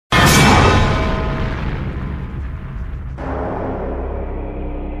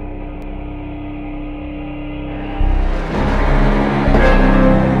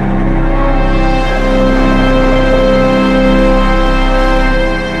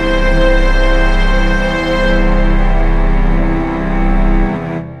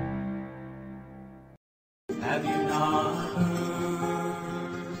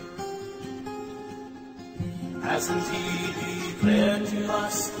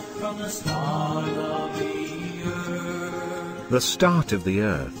from the start of the earth. The start of the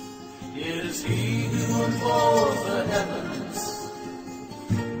earth. It is He who unfolds the heavens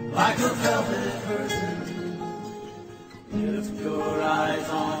like a velvet curtain. Lift your eyes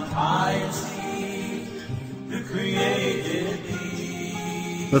on high and see who created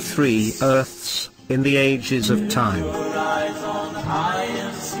thee. The three earths in the ages of time. Lift your eyes on high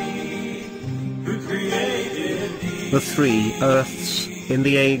and see who created thee. The three earths in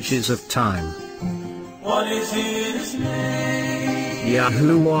the ages of time. What is His name?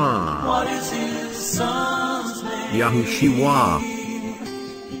 Yahuwah. What is His Son's name? Yahushua.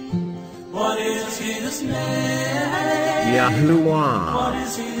 What is His name? Yahuwah. What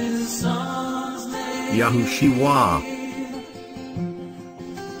is His Son's name? Yahushua.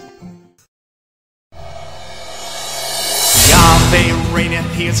 Yahweh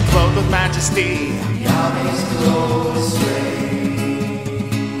reigneth, He is clothed with majesty. Yahweh's clothes reign.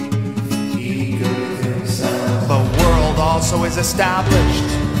 He girdeth himself. The world also is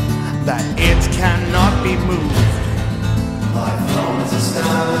established, that it cannot be moved. Thy throne is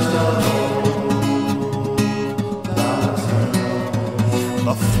established of old. Thou eternal.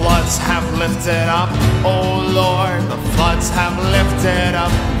 The floods have lifted up, O Lord, the floods have lifted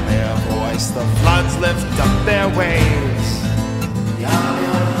up their voice. The floods lift up their waves. Yahweh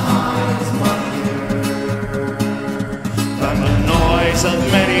on high is mightier Than the noise of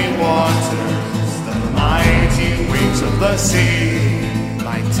many waters, the mighty waves of the sea.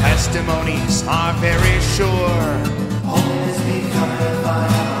 Thy testimonies are very sure. Holiness becometh thy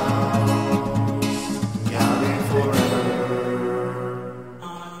house. Yahweh forever.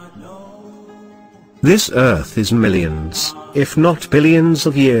 This earth is millions, if not billions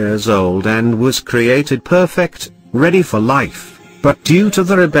of years old and was created perfect, ready for life. But due to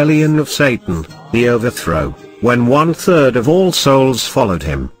the rebellion of Satan, the overthrow, when 1/3 of all souls followed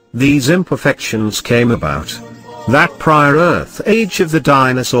him, these imperfections came about. That prior Earth age of the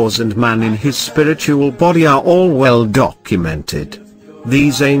dinosaurs and man in his spiritual body are all well documented.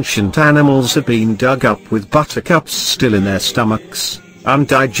 These ancient animals have been dug up with buttercups still in their stomachs,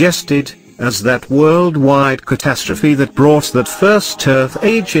 undigested, as that worldwide catastrophe that brought that first Earth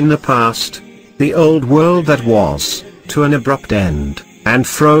age in the past, the old world that was, to an abrupt end, and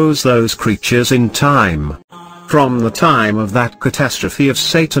froze those creatures in time. From the time of that catastrophe of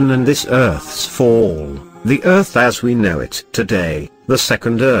Satan and this Earth's fall, the Earth as we know it today, the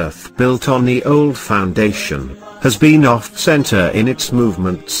second Earth built on the old foundation, has been off-center in its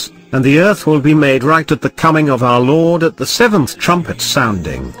movements, and the Earth will be made right at the coming of our Lord at the seventh trumpet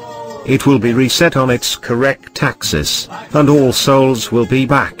sounding. It will be reset on its correct axis, and all souls will be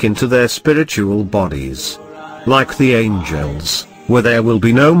back into their spiritual bodies. Like the angels, where there will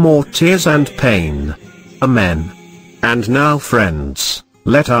be no more tears and pain. Amen. And now friends,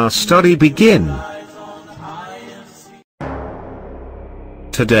 let our study begin.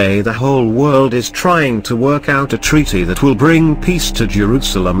 Today the whole world is trying to work out a treaty that will bring peace to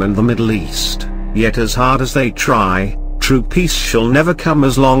Jerusalem and the Middle East, yet as hard as they try, true peace shall never come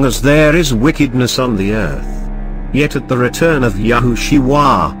as long as there is wickedness on the earth. Yet at the return of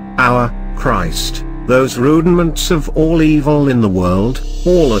Yahushua, our Christ, those rudiments of all evil in the world,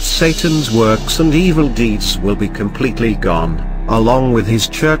 all of Satan's works and evil deeds will be completely gone, along with his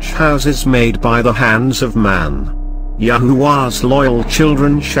church houses made by the hands of man. Yahuwah's loyal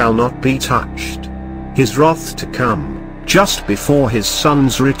children shall not be touched. His wrath to come, just before his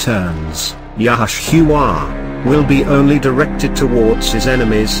son's returns, Yahushua, will be only directed towards his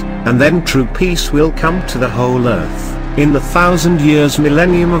enemies, and then true peace will come to the whole earth, in the 1,000 years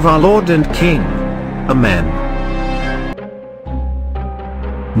millennium of our Lord and King. Amen.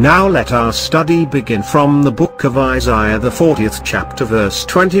 Now let our study begin from the book of Isaiah, the 40th chapter, verse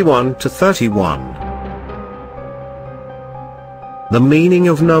 21 to 31. The meaning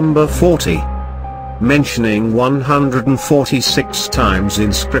of number 40. Mentioning 146 times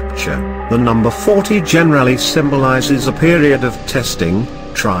in scripture, the number 40 generally symbolizes a period of testing,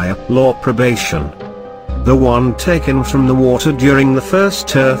 trial, or probation. The one taken from the water during the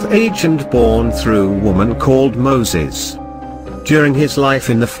first earth age and born through woman called Moses. During his life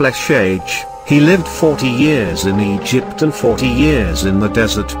in the flesh age, he lived 40 years in Egypt and 40 years in the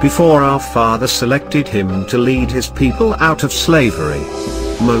desert before our Father selected him to lead his people out of slavery.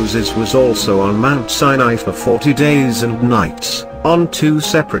 Moses was also on Mount Sinai for 40 days and nights, on 2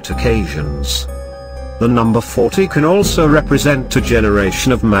 separate occasions. The number 40 can also represent a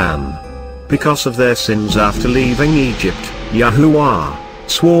generation of man. Because of their sins after leaving Egypt, Yahuwah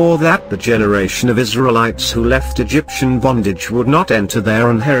swore that the generation of Israelites who left Egyptian bondage would not enter their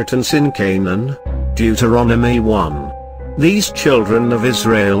inheritance in Canaan. Deuteronomy 1. These children of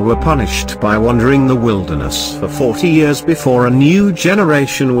Israel were punished by wandering the wilderness for 40 years before a new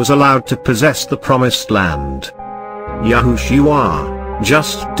generation was allowed to possess the promised land. Yahushua,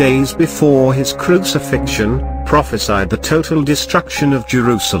 just days before his crucifixion, prophesied the total destruction of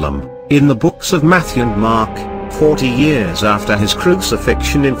Jerusalem. In the books of Matthew and Mark, 40 years after his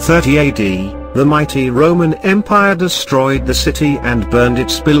crucifixion in 30 AD, the mighty Roman Empire destroyed the city and burned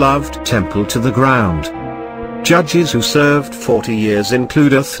its beloved temple to the ground. Judges who served 40 years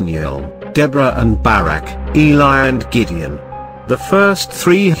include Othniel, Deborah and Barak, Eli and Gideon. The first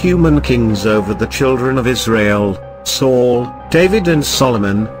three human kings over the children of Israel, Saul, David and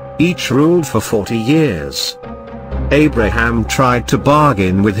Solomon, each ruled for 40 years. Abraham tried to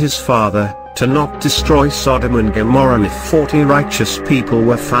bargain with his father, to not destroy Sodom and Gomorrah if 40 righteous people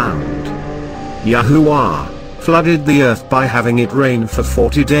were found. Yahuwah flooded the earth by having it rain for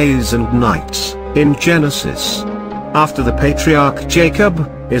 40 days and nights, in Genesis. After the patriarch Jacob,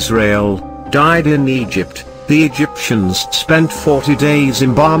 Israel, died in Egypt, the Egyptians spent 40 days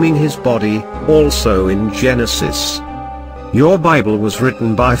embalming his body, also in Genesis. Your Bible was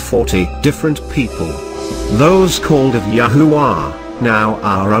written by 40 different people. Those called of Yahuwah now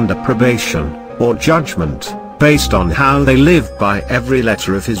are under probation, or judgment, based on how they live by every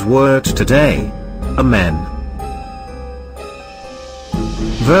letter of his word today. Amen.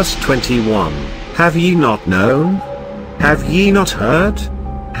 Verse 21, Have ye not known? Have ye not heard?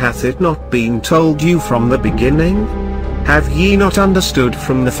 Hath it not been told you from the beginning? Have ye not understood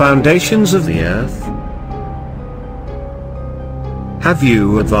from the foundations of the earth? Have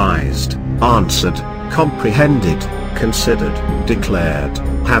you advised, answered, comprehended, considered, declared,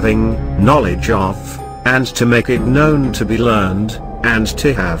 having knowledge of, and to make it known to be learned, and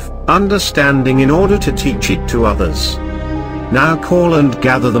to have understanding in order to teach it to others? Now call and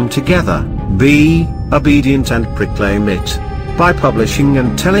gather them together, be obedient and proclaim it, by publishing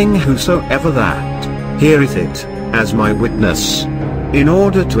and telling whosoever that heareth it, as my witness, in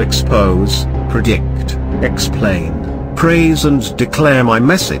order to expose, predict, explain, praise and declare my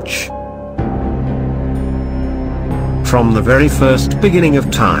message. From the very first beginning of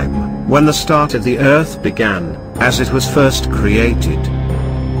time, when the start of the earth began, as it was first created.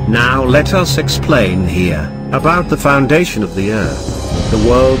 Now let us explain here, about the foundation of the earth, the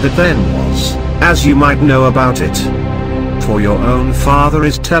world that then was, as you might know about it. For your own Father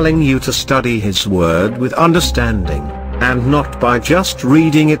is telling you to study his word with understanding, and not by just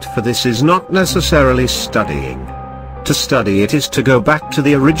reading it, for this is not necessarily studying. To study it is to go back to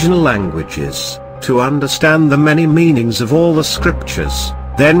the original languages, to understand the many meanings of all the scriptures,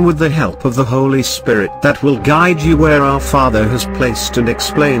 then with the help of the Holy Spirit that will guide you where our Father has placed and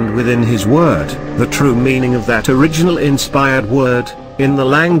explained within his word, the true meaning of that original inspired word, in the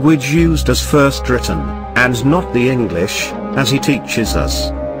language used as first written, and not the English, as he teaches us.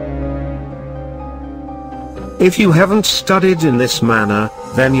 If you haven't studied in this manner,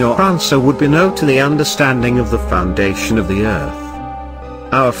 then your answer would be no to the understanding of the foundation of the earth.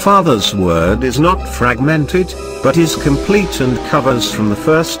 Our Father's word is not fragmented, but is complete and covers from the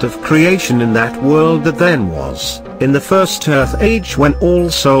first of creation in that world that then was, in the first earth age when all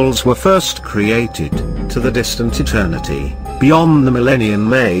souls were first created, to the distant eternity, beyond the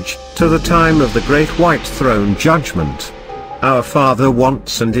millennium age, to the time of the great white throne judgment. Our Father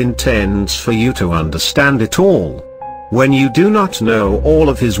wants and intends for you to understand it all. When you do not know all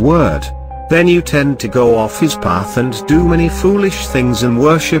of his word, then you tend to go off his path and do many foolish things in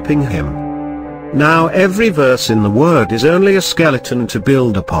worshipping him. Now every verse in the word is only a skeleton to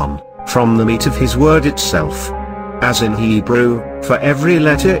build upon, from the meat of his word itself. As in Hebrew, for every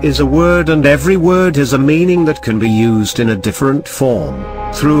letter is a word and every word has a meaning that can be used in a different form,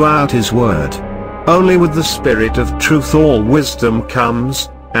 throughout his word. Only with the Spirit of truth all wisdom comes,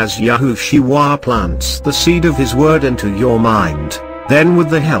 as Yahushua plants the seed of his word into your mind. Then with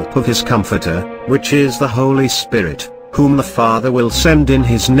the help of his Comforter, which is the Holy Spirit, whom the Father will send in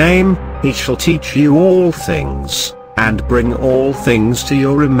his name, he shall teach you all things, and bring all things to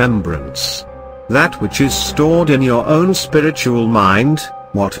your remembrance. That which is stored in your own spiritual mind,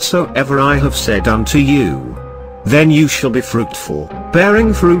 whatsoever I have said unto you. Then you shall be fruitful.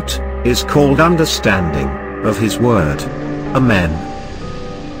 Bearing fruit, is called understanding, of his word. Amen.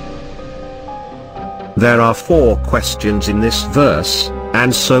 There are 4 questions in this verse,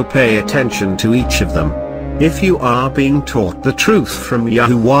 and so pay attention to each of them. If you are being taught the truth from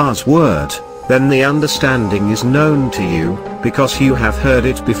Yahuwah's word, then the understanding is known to you, because you have heard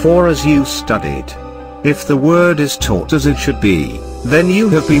it before as you studied. If the word is taught as it should be, then you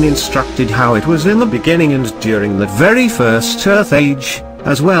have been instructed how it was in the beginning and during the very first earth age,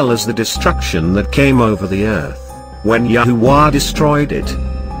 as well as the destruction that came over the earth. when Yahuwah destroyed it.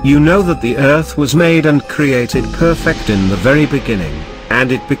 You know that the earth was made and created perfect in the very beginning,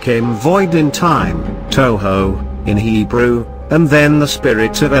 and it became void in time, Toho, in Hebrew, and then the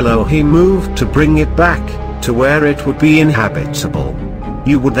Spirit of Elohim moved to bring it back, to where it would be inhabitable.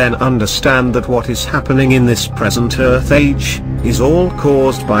 You would then understand that what is happening in this present earth age, is all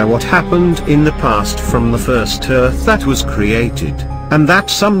caused by what happened in the past from the first earth that was created, and that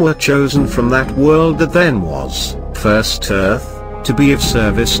some were chosen from that world that then was, first earth, to be of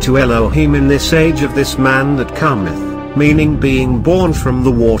service to Elohim in this age of this man that cometh, meaning being born from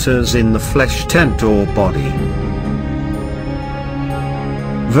the waters in the flesh tent or body.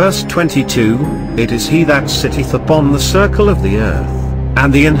 Verse 22, It is he that sitteth upon the circle of the earth,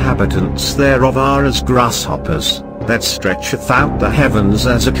 and the inhabitants thereof are as grasshoppers, that stretcheth out the heavens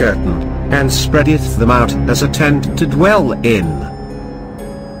as a curtain, and spreadeth them out as a tent to dwell in.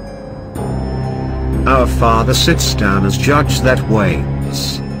 Our Father sits down as judge that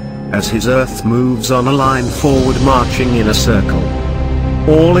waits, as his earth moves on a line forward marching in a circle,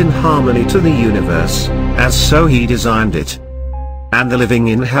 all in harmony to the universe, as so he designed it. And the living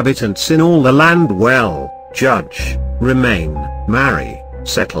inhabitants in all the land dwell, judge, remain, marry,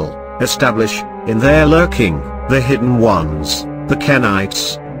 settle, establish, in their lurking, the hidden ones, the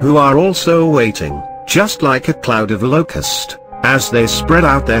Kenites, who are also waiting, just like a cloud of locust, as they spread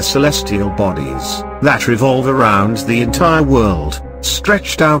out their celestial bodies, that revolve around the entire world,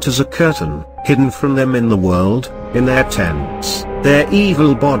 stretched out as a curtain, hidden from them in the world, in their tents, their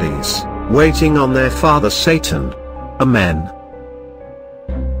evil bodies, waiting on their father Satan. Amen.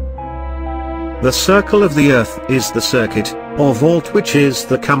 The circle of the earth is the circuit, or vault, which is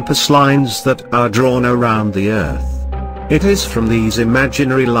the compass lines that are drawn around the earth. It is from these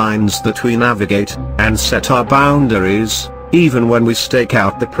imaginary lines that we navigate, and set our boundaries, even when we stake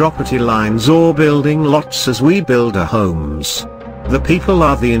out the property lines or building lots as we build our homes. The people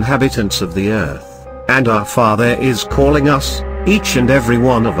are the inhabitants of the earth, and our Father is calling us, each and every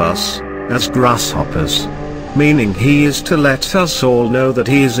one of us, as grasshoppers. Meaning he is to let us all know that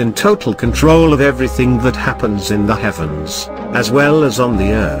he is in total control of everything that happens in the heavens, as well as on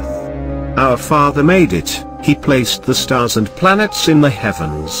the earth. Our Father made it, he placed the stars and planets in the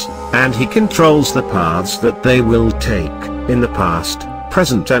heavens, and he controls the paths that they will take, in the past,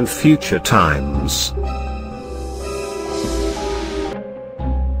 present and future times.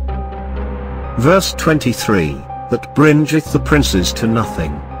 Verse 23, That bringeth the princes to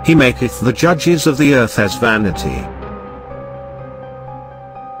nothing. He maketh the judges of the earth as vanity.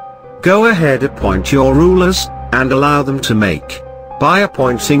 Go ahead, appoint your rulers, and allow them to make, by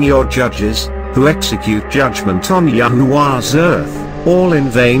appointing your judges, who execute judgment on Yahuwah's earth, all in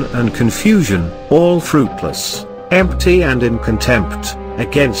vain and confusion, all fruitless, empty and in contempt,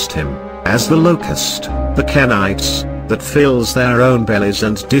 against him, as the locust, the Kenites, that fills their own bellies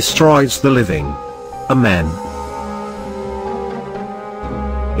and destroys the living. Amen.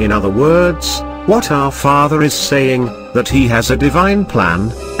 In other words, what our Father is saying, that he has a divine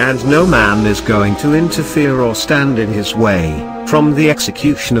plan, and no man is going to interfere or stand in his way, from the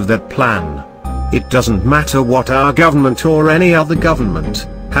execution of that plan. It doesn't matter what our government or any other government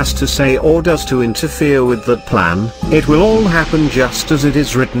has to say or does to interfere with that plan, it will all happen just as it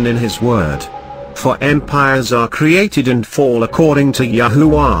is written in his word. For empires are created and fall according to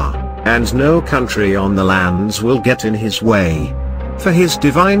Yahuwah, and no country on the lands will get in his way. For his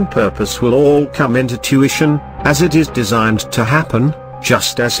divine purpose will all come into tuition, as it is designed to happen,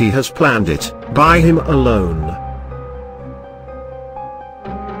 just as he has planned it, by him alone.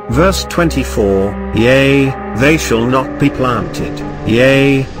 Verse 24, Yea, they shall not be planted,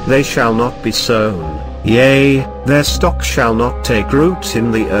 yea, they shall not be sown, yea, their stock shall not take root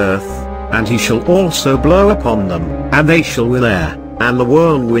in the earth, and he shall also blow upon them, and they shall wither, and the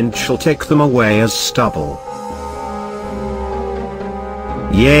whirlwind shall take them away as stubble.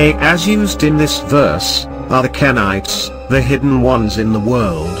 Yea, as used in this verse, are the Kenites, the hidden ones in the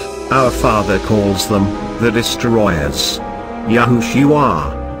world. Our Father calls them, the destroyers.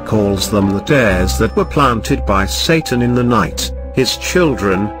 Yahushua calls them the tares that were planted by Satan in the night, his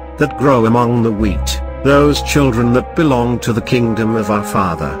children, that grow among the wheat, those children that belong to the kingdom of our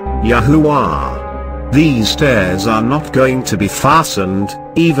Father, Yahuwah. These tares are not going to be fastened,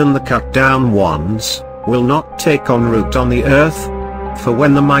 even the cut down ones, will not take on root on the earth. For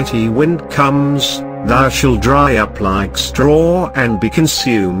when the mighty wind comes, thou shalt dry up like straw and be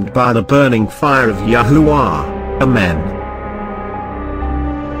consumed by the burning fire of Yahuwah. Amen.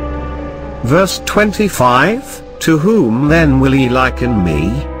 Verse 25, To whom then will ye liken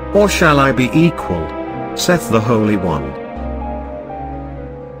me, or shall I be equal? Saith the Holy One.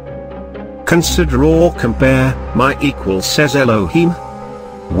 consider or compare my equal, says Elohim?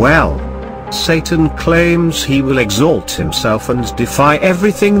 Well, Satan claims he will exalt himself and defy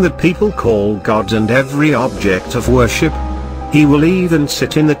everything that people call God and every object of worship. He will even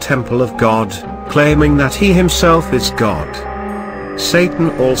sit in the temple of God, claiming that he himself is God. Satan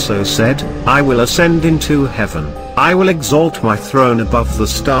also said, I will ascend into heaven, I will exalt my throne above the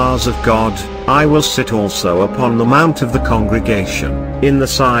stars of God, I will sit also upon the mount of the congregation, in the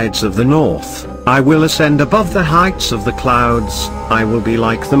sides of the north, I will ascend above the heights of the clouds, I will be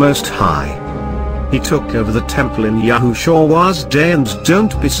like the Most High. He took over the temple in Yahushua's day, and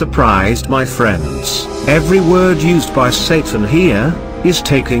don't be surprised, my friends, every word used by Satan here is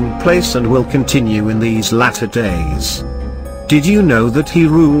taking place and will continue in these latter days. Did you know that he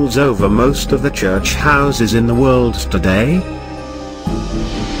rules over most of the church houses in the world today?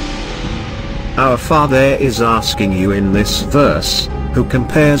 Our Father is asking you in this verse, who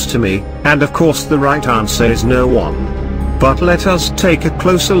compares to me, and of course the right answer is no one. But let us take a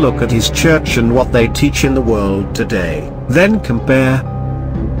closer look at his church and what they teach in the world today, then compare.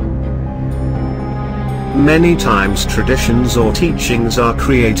 Many times traditions or teachings are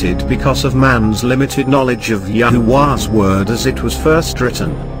created because of man's limited knowledge of Yahuwah's word as it was first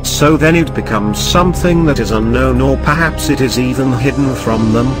written, so then it becomes something that is unknown, or perhaps it is even hidden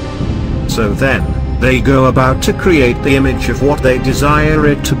from them. So then, they go about to create the image of what they desire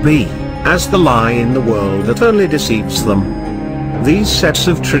it to be, as the lie in the world that only deceives them. These sets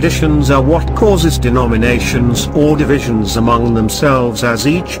of traditions are what causes denominations or divisions among themselves, as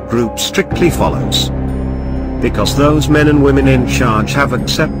each group strictly follows. Because those men and women in charge have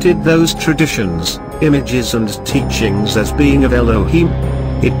accepted those traditions, images and teachings as being of Elohim,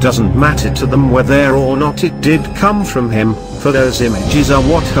 it doesn't matter to them whether or not it did come from him, for those images are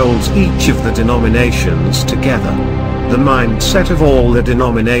what holds each of the denominations together. The mindset of all the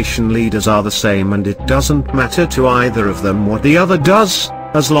denomination leaders are the same, and it doesn't matter to either of them what the other does,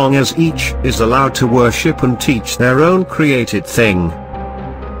 as long as each is allowed to worship and teach their own created thing.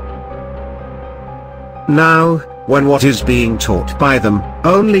 Now, when what is being taught by them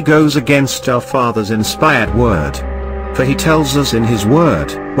only goes against our Father's inspired word, for he tells us in his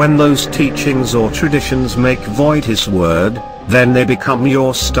word, when those teachings or traditions make void his word, then they become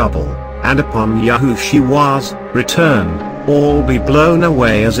your stubble, and upon Yahushua's return, all be blown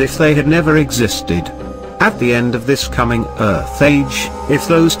away as if they had never existed. At the end of this coming earth age, if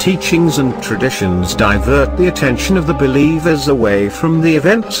those teachings and traditions divert the attention of the believers away from the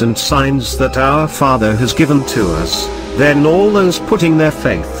events and signs that our Father has given to us, then all those putting their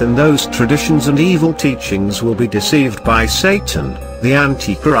faith in those traditions and evil teachings will be deceived by Satan, the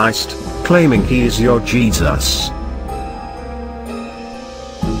Antichrist, claiming he is your Jesus.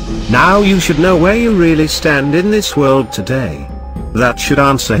 Now you should know where you really stand in this world today. That should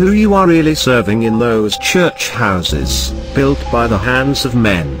answer who you are really serving in those church houses, built by the hands of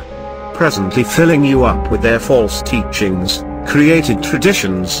men, presently filling you up with their false teachings, created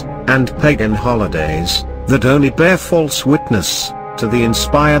traditions, and pagan holidays, that only bear false witness to the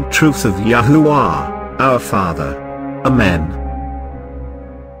inspired truth of Yahuwah, our Father. Amen.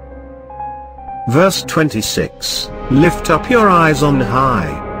 Verse 26, Lift up your eyes on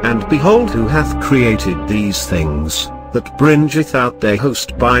high, and behold who hath created these things, that bringeth out their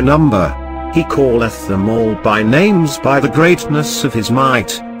host by number. He calleth them all by names by the greatness of his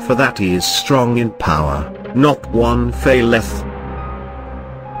might, for that he is strong in power, not one faileth.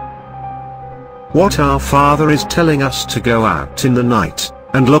 What our Father is telling us to go out in the night,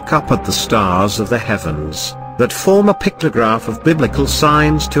 and look up at the stars of the heavens, that form a pictograph of biblical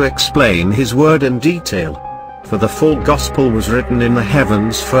signs to explain his word in detail. For the full gospel was written in the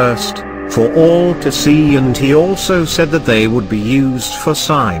heavens first, for all to see, and he also said that they would be used for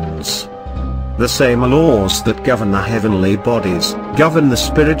signs. The same laws that govern the heavenly bodies, govern the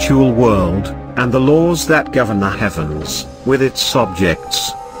spiritual world, and the laws that govern the heavens, with its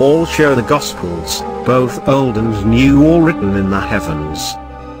subjects, all show the Gospels, both old and new, all written in the heavens.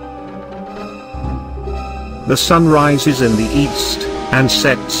 The sun rises in the east, and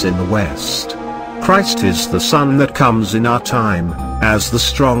sets in the west. Christ is the sun that comes in our time, as the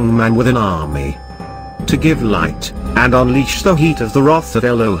strong man with an army, to give light, and unleash the heat of the wrath of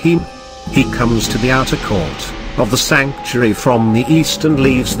Elohim. He comes to the outer court of the sanctuary from the east and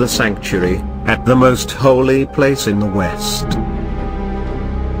leaves the sanctuary at the most holy place in the west.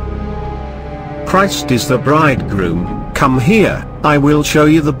 Christ is the bridegroom. Come here, I will show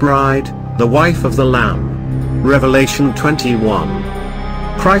you the bride, the wife of the Lamb. Revelation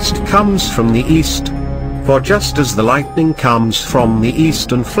 21. Christ comes from the east. For just as the lightning comes from the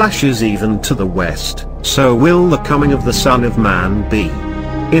east and flashes even to the west, so will the coming of the Son of Man be.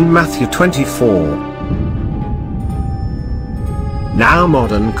 in Matthew 24. Now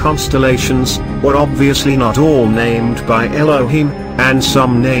modern constellations were obviously not all named by Elohim, and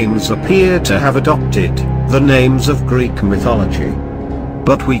some names appear to have adopted the names of Greek mythology.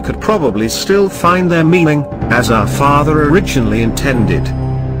 But we could probably still find their meaning, as our Father originally intended.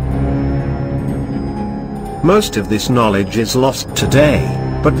 Most of this knowledge is lost today,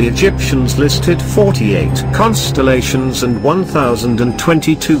 but the Egyptians listed 48 constellations and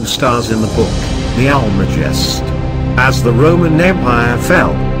 1022 stars in the book, the Almagest. As the Roman Empire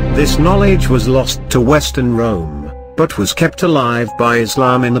fell, this knowledge was lost to Western Rome, but was kept alive by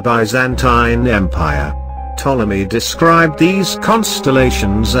Islam in the Byzantine Empire. Ptolemy described these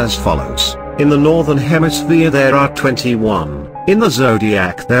constellations as follows: in the northern hemisphere there are 21, in the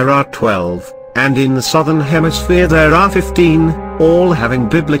zodiac there are 12, and in the southern hemisphere there are 15, all having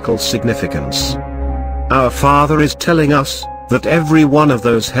biblical significance. Our Father is telling us that every one of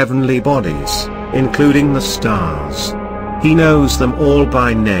those heavenly bodies, including the stars, He knows them all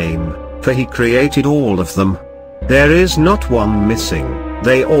by name, for He created all of them. There is not one missing,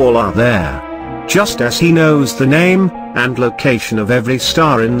 they all are there. Just as He knows the name and location of every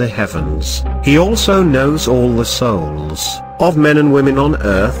star in the heavens, He also knows all the souls of men and women on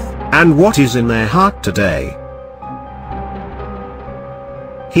earth, and what is in their heart today.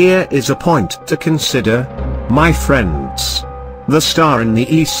 Here is a point to consider, my friends. The star in the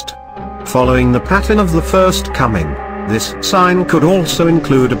east. Following the pattern of the first coming, this sign could also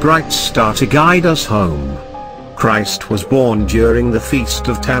include a bright star to guide us home. Christ was born during the Feast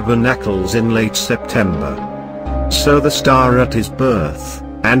of Tabernacles in late September. So the star at His birth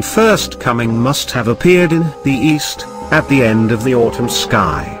and first coming must have appeared in the east, at the end of the autumn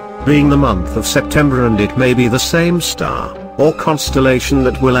sky, being the month of September, and it may be the same star or constellation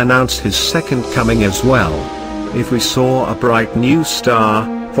that will announce His second coming as well. If we saw a bright new star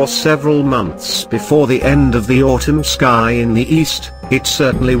for several months before the end of the autumn sky in the east, it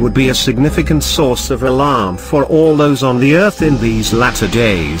certainly would be a significant source of alarm for all those on the earth in these latter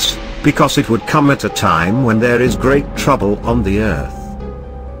days, because it would come at a time when there is great trouble on the earth.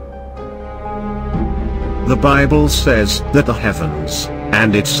 The Bible says that the heavens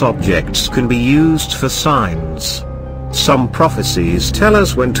and its objects can be used for signs. Some prophecies tell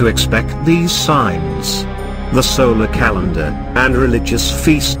us when to expect these signs. The solar calendar and religious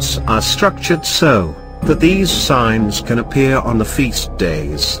feasts are structured so that these signs can appear on the feast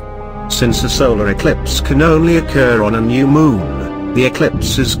days. Since a solar eclipse can only occur on a new moon, the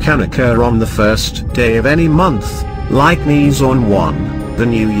eclipses can occur on the first day of any month, like Nisan 1, the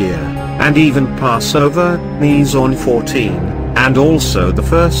New Year, and even Passover, Nisan 14, and also the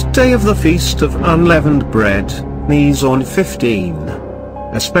first day of the Feast of Unleavened Bread, Nisan 15.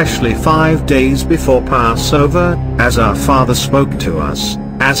 Especially 5 days before Passover, as our Father spoke to us,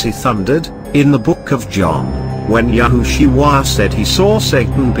 as He thundered, in the book of John, when Yahushua said He saw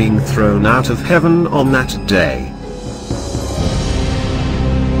Satan being thrown out of heaven on that day.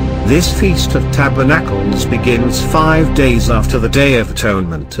 This Feast of Tabernacles begins 5 days after the Day of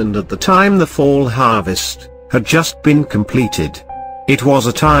Atonement, and at the time the fall harvest had just been completed. It was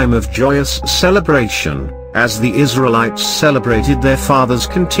a time of joyous celebration, as the Israelites celebrated their Father's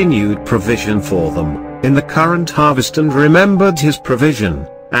continued provision for them in the current harvest and remembered His provision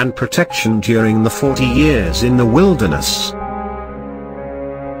and protection during the 40 years in the wilderness.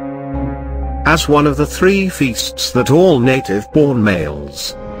 As one of the 3 feasts that all native-born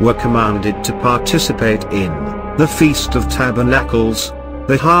males were commanded to participate in, the Feast of Tabernacles,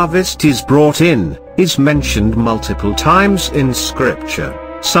 the harvest is brought in, is mentioned multiple times in Scripture,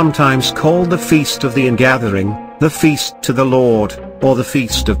 sometimes called the Feast of the Ingathering, the Feast to the Lord, or the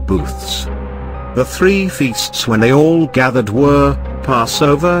Feast of Booths. The 3 feasts when they all gathered were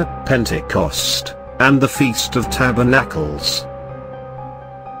Passover, Pentecost, and the Feast of Tabernacles.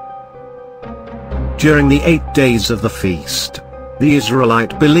 During the 8 days of the feast, the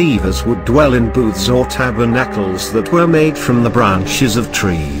Israelite believers would dwell in booths or tabernacles that were made from the branches of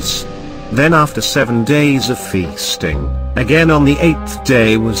trees. Then after 7 days of feasting, again on the 8th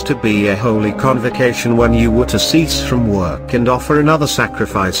day was to be a holy convocation when you were to cease from work and offer another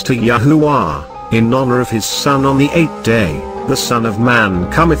sacrifice to Yahuwah, in honor of His Son on the 8th day. The Son of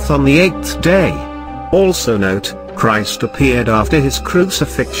Man cometh on the 8th day. Also note, Christ appeared after His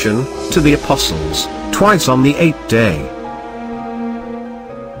crucifixion to the apostles, twice on the 8th day.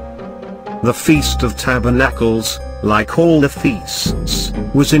 The Feast of Tabernacles, like all the feasts,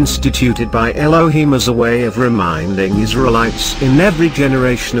 was instituted by Elohim as a way of reminding Israelites in every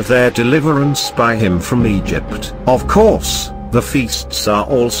generation of their deliverance by Him from Egypt. Of course, The feasts are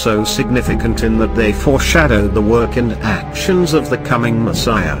also significant in that they foreshadowed the work and actions of the coming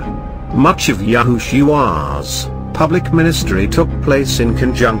Messiah. Much of Yahushua's public ministry took place in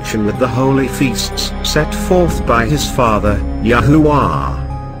conjunction with the holy feasts set forth by his father, Yahuwah.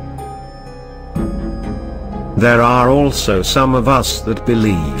 There are also some of us that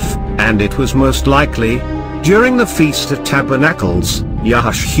believe, and it was most likely, during the Feast of Tabernacles,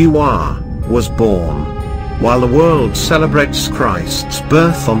 Yahushua was born. While the world celebrates Christ's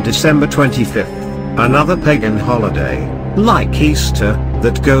birth on December 25th, another pagan holiday, like Easter,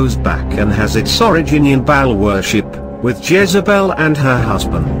 that goes back and has its origin in Baal worship, with Jezebel and her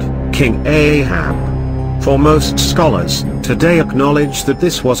husband, King Ahab. For most scholars, today acknowledge that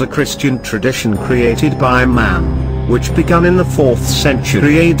this was a Christian tradition created by man, which began in the 4th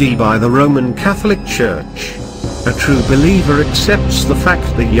century AD by the Roman Catholic Church. A true believer accepts the fact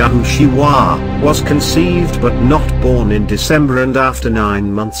that Yahushua was conceived but not born in December and after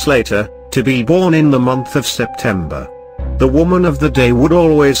 9 months later, to be born in the month of September. The woman of the day would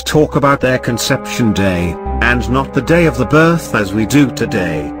always talk about their conception day, and not the day of the birth as we do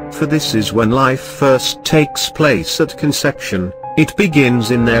today, for this is when life first takes place at conception. It begins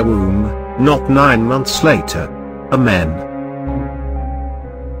in their womb, not 9 months later. Amen.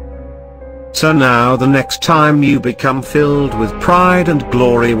 So now the next time you become filled with pride and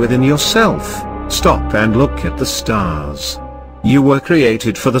glory within yourself, stop and look at the stars. You were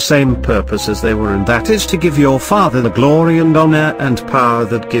created for the same purpose as they were, and that is to give your Father the glory and honor and power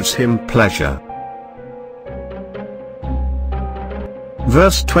that gives him pleasure.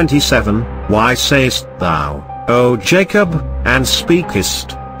 Verse 27, Why sayest thou, O Jacob, and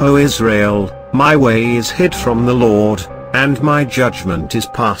speakest, O Israel, my way is hid from the Lord, and my judgment is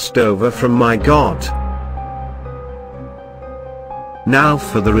passed over from my God. Now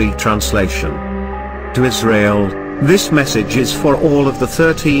for the retranslation. To Israel, this message is for all of the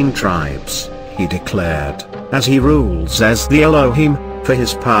 13 tribes, he declared, as he rules as the Elohim, for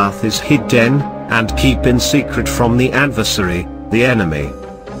his path is hidden, and keep in secret from the adversary, the enemy.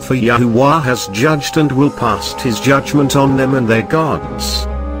 For Yahuwah has judged and will pass his judgment on them and their gods.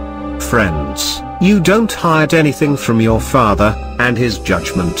 Friends, you don't hide anything from your Father, and his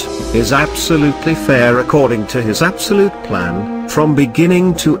judgment is absolutely fair according to his absolute plan, from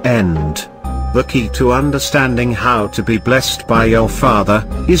beginning to end. The key to understanding how to be blessed by your Father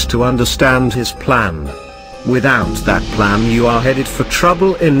is to understand his plan. Without that plan you are headed for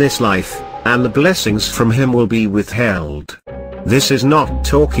trouble in this life, and the blessings from him will be withheld. This is not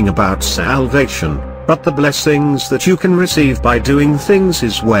talking about salvation, but the blessings that you can receive by doing things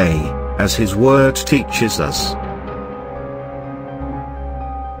his way, as his word teaches us.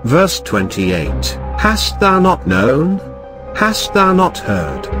 Verse 28, Hast thou not known? Hast thou not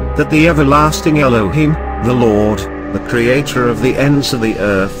heard, that the everlasting Elohim, the Lord, the creator of the ends of the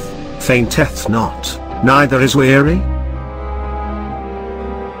earth, fainteth not, neither is weary?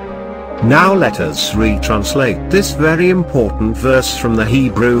 Now let us retranslate this very important verse from the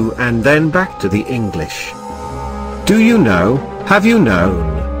Hebrew and then back to the English. Do you know, have you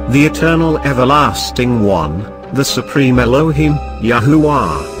known, the eternal everlasting one, the supreme Elohim,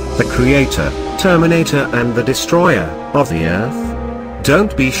 Yahuwah, the creator, terminator and the destroyer of the earth?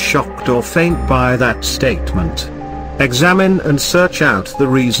 Don't be shocked or faint by that statement. Examine and search out the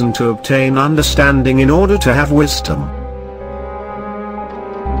reason to obtain understanding in order to have wisdom.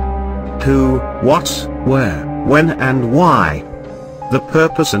 Who, what, where, when and why. The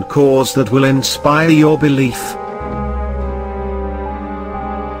purpose and cause that will inspire your belief.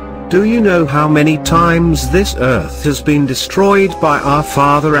 Do you know how many times this earth has been destroyed by our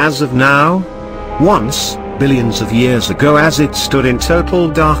Father as of now? Once, billions of years ago, as it stood in total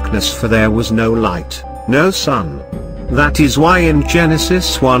darkness, for there was no light, no sun. That is why in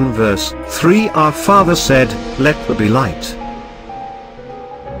Genesis 1 verse 3 our Father said, Let there be light.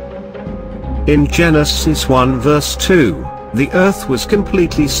 In Genesis 1 verse 2, the earth was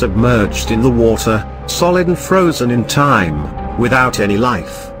completely submerged in the water, solid and frozen in time, without any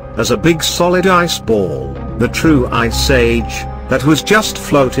life, as a big solid ice ball, the true ice age, that was just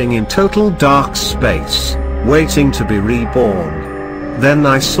floating in total dark space, waiting to be reborn. Then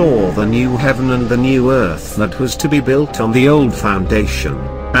I saw the new heaven and the new earth that was to be built on the old foundation,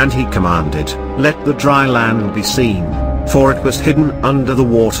 and he commanded, Let the dry land be seen, for it was hidden under the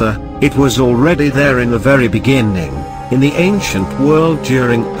water. It was already there in the very beginning, in the ancient world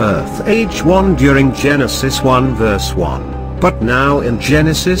during Earth Age 1 during Genesis 1 verse 1, but now in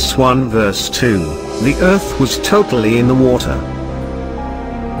Genesis 1 verse 2, the earth was totally in the water.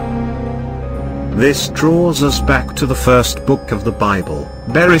 This draws us back to the first book of the Bible,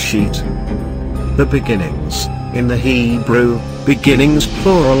 Bereshit. The beginnings, in the Hebrew, beginnings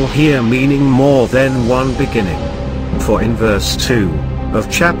plural here meaning more than one beginning. For in verse 2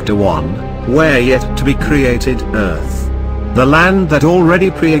 of chapter 1, where yet to be created earth, the land that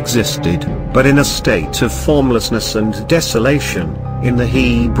already pre-existed, but in a state of formlessness and desolation, in the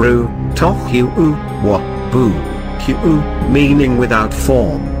Hebrew, tohu wa bu hu, meaning without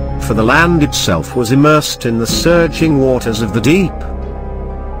form, for the land itself was immersed in the surging waters of the deep.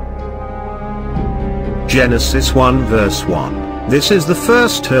 Genesis 1 verse 1. This is the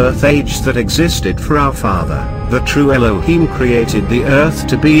first earth age that existed for our Father. The true Elohim created the earth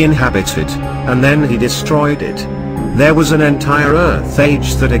to be inhabited, and then he destroyed it. There was an entire earth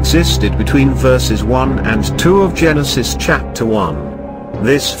age that existed between verses 1 and 2 of Genesis chapter 1.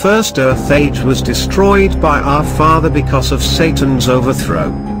 This first earth age was destroyed by our Father because of Satan's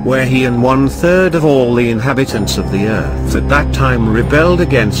overthrow, where he and 1/3 of all the inhabitants of the earth at that time rebelled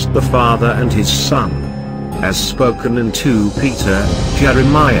against the Father and his Son. As spoken in 2 Peter,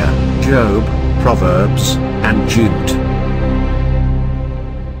 Jeremiah, Job, Proverbs, and Jude.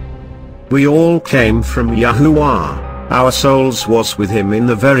 We all came from Yahuwah. Our souls was with him in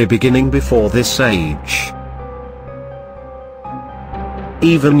the very beginning before this age.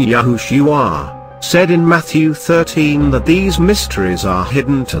 Even Yahushua said in Matthew 13 that these mysteries are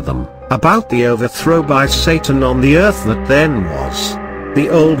hidden to them, about the overthrow by Satan on the earth that then was, the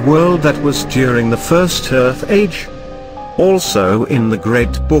old world that was during the first earth age. Also in the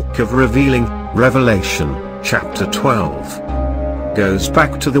great book of revealing, Revelation, chapter 12, goes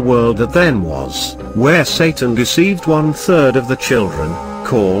back to the world that then was, where Satan deceived 1/3 of the children,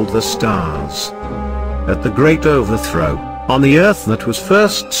 called the stars. At the great overthrow, on the earth that was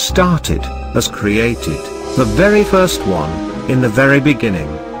first started, as created, the very first one, in the very beginning.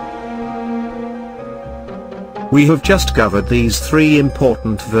 We have just covered these 3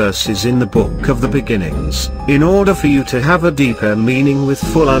 important verses in the book of the beginnings, in order for you to have a deeper meaning with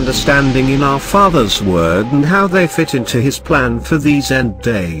full understanding in our Father's word and how they fit into his plan for these end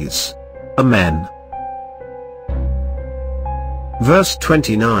days. Amen. Verse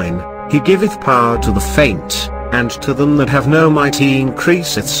 29, He giveth power to the faint, and to them that have no might he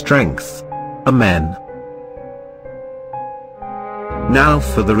increaseth strength. Amen. Now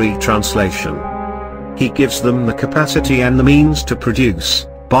for the retranslation. He gives them the capacity and the means to produce,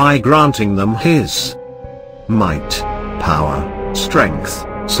 by granting them his might, power, strength,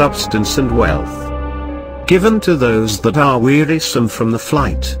 substance and wealth. Given to those that are wearisome from the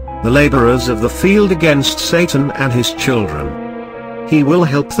flight, the laborers of the field against Satan and his children. He will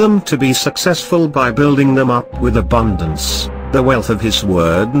help them to be successful by building them up with abundance, the wealth of his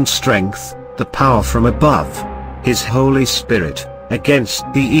word and strength, the power from above, his Holy Spirit, against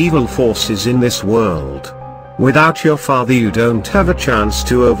the evil forces in this world. Without your Father you don't have a chance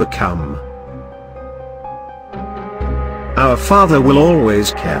to overcome. Our Father will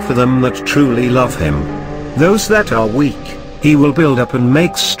always care for them that truly love him. Those that are weak, he will build up and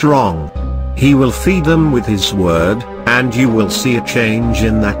make strong. He will feed them with his word, and you will see a change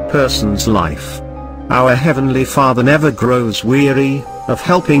in that person's life. Our Heavenly Father never grows weary of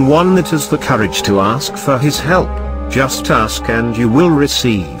helping one that has the courage to ask for his help. Just ask and you will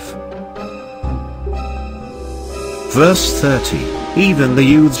receive. Verse 30, Even the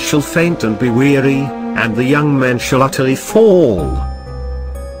youths shall faint and be weary, and the young men shall utterly fall.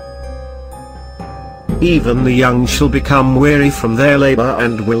 Even the young shall become weary from their labor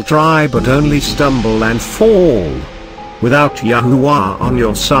and will try but only stumble and fall. Without Yahuwah on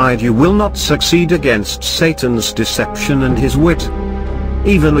your side you will not succeed against Satan's deception and his wit.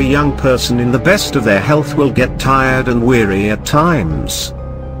 Even a young person in the best of their health will get tired and weary at times.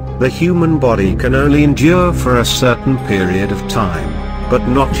 The human body can only endure for a certain period of time, but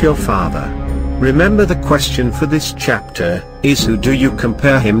not your Father. Remember the question for this chapter is, who do you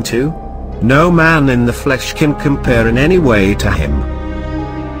compare him to? No man in the flesh can compare in any way to him.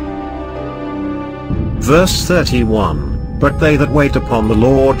 Verse 31, But they that wait upon the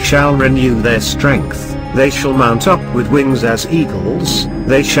Lord shall renew their strength. They shall mount up with wings as eagles,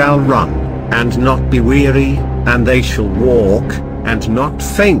 they shall run, and not be weary, and they shall walk, and not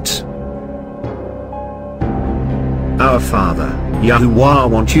faint. Our Father, Yahuwah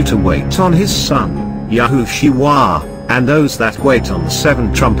want you to wait on his Son, Yahushua, and those that wait on the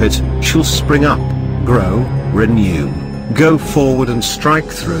 7th trumpet, shall spring up, grow, renew, go forward and strike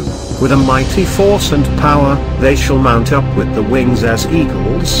through, with a mighty force and power. They shall mount up with the wings as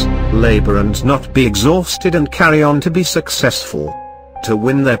eagles, labor and not be exhausted, and carry on to be successful, to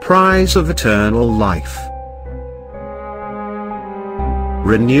win their prize of eternal life.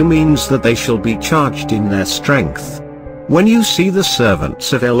 Renew means that they shall be charged in their strength. When you see the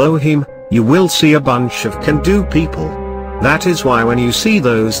servants of Elohim, you will see a bunch of can-do people. That is why when you see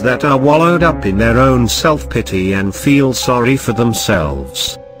those that are wallowed up in their own self-pity and feel sorry for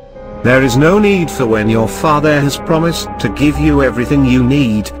themselves, there is no need, for when your Father has promised to give you everything you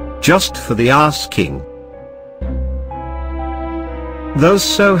need, just for the asking. Those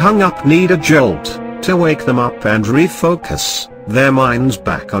so hung up need a jolt, to wake them up and refocus their minds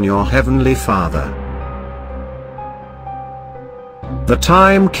back on your Heavenly Father. The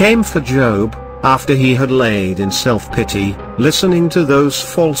time came for Job, after he had laid in self-pity, listening to those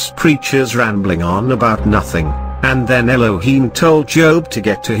false preachers rambling on about nothing, and then Elohim told Job to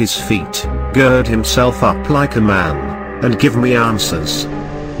get to his feet, gird himself up like a man, and give me answers.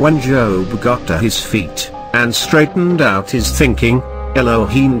 When Job got to his feet, and straightened out his thinking,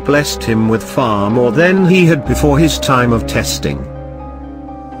 Elohim blessed him with far more than he had before his time of testing.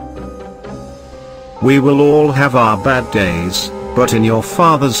 We will all have our bad days, but in your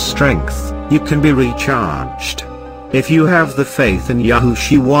Father's strength, you can be recharged. If you have the faith in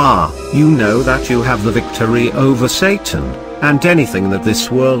Yahushua, you know that you have the victory over Satan, and anything that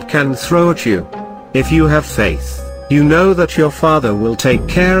this world can throw at you. If you have faith, you know that your Father will take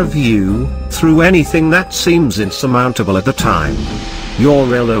care of you, through anything that seems insurmountable at the time.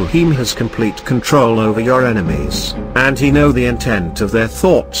 Your Elohim has complete control over your enemies, and he knows the intent of their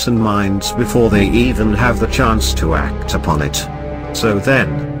thoughts and minds before they even have the chance to act upon it. So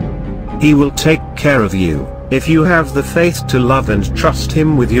then, he will take care of you, if you have the faith to love and trust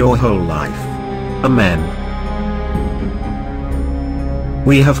him with your whole life. Amen.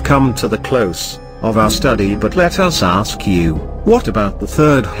 We have come to the close of our study, but let us ask you, what about the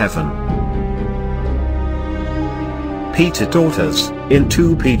third heaven? Peter taught us, in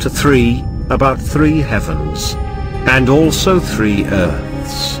 2 Peter 3, about 3 heavens, and also 3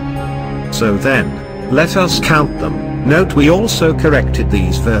 earths. So then, let us count them. Note we also corrected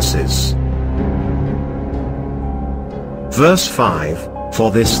these verses. Verse 5,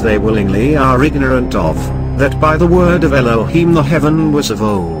 for this they willingly are ignorant of, that by the word of Elohim the heaven was of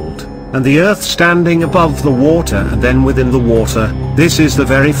old, and the earth standing above the water and then within the water, this is the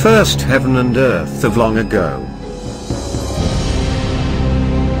very first heaven and earth of long ago.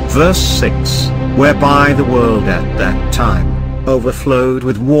 Verse 6, whereby the world at that time, overflowed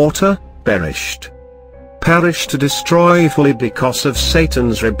with water, perished, to destroy fully because of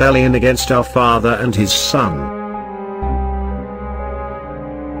Satan's rebellion against our Father and his Son.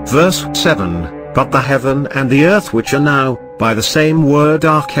 Verse 7, but the heaven and the earth which are now, by the same word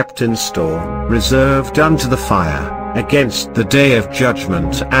are kept in store, reserved unto the fire, against the day of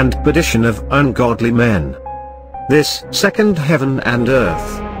judgment and perdition of ungodly men. This second heaven and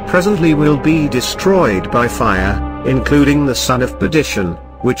earth, presently will be destroyed by fire, including the son of perdition,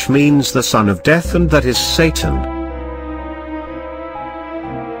 which means the son of death, and that is Satan.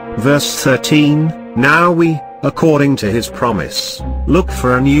 Verse 13, now we, according to his promise, look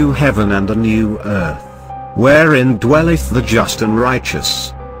for a new heaven and a new earth, wherein dwelleth the just and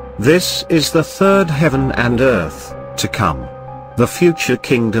righteous. This is the third heaven and earth, to come. The future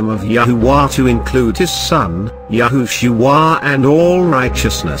kingdom of Yahuwah, to include his Son, Yahushua, and all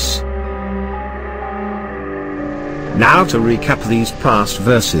righteousness. Now to recap these past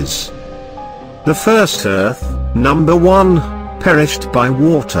verses. The first earth, number 1, perished by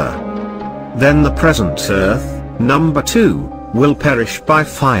water. Then the present earth, number 2, will perish by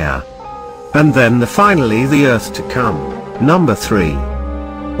fire. And then finally the earth to come, number 3.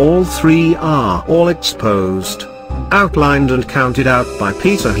 All 3 are all exposed, outlined and counted out by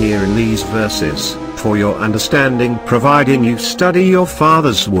Peter here in these verses, for your understanding, providing you study your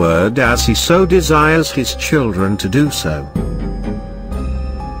Father's word as he so desires his children to do so.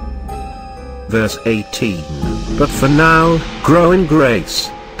 Verse 18, but for now, grow in grace,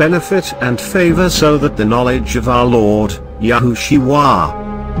 benefit and favor, so that the knowledge of our Lord,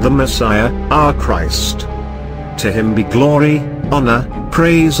 Yahushua, the Messiah, our Christ. To him be glory, honor,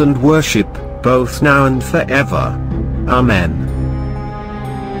 praise and worship, both now and forever. Amen.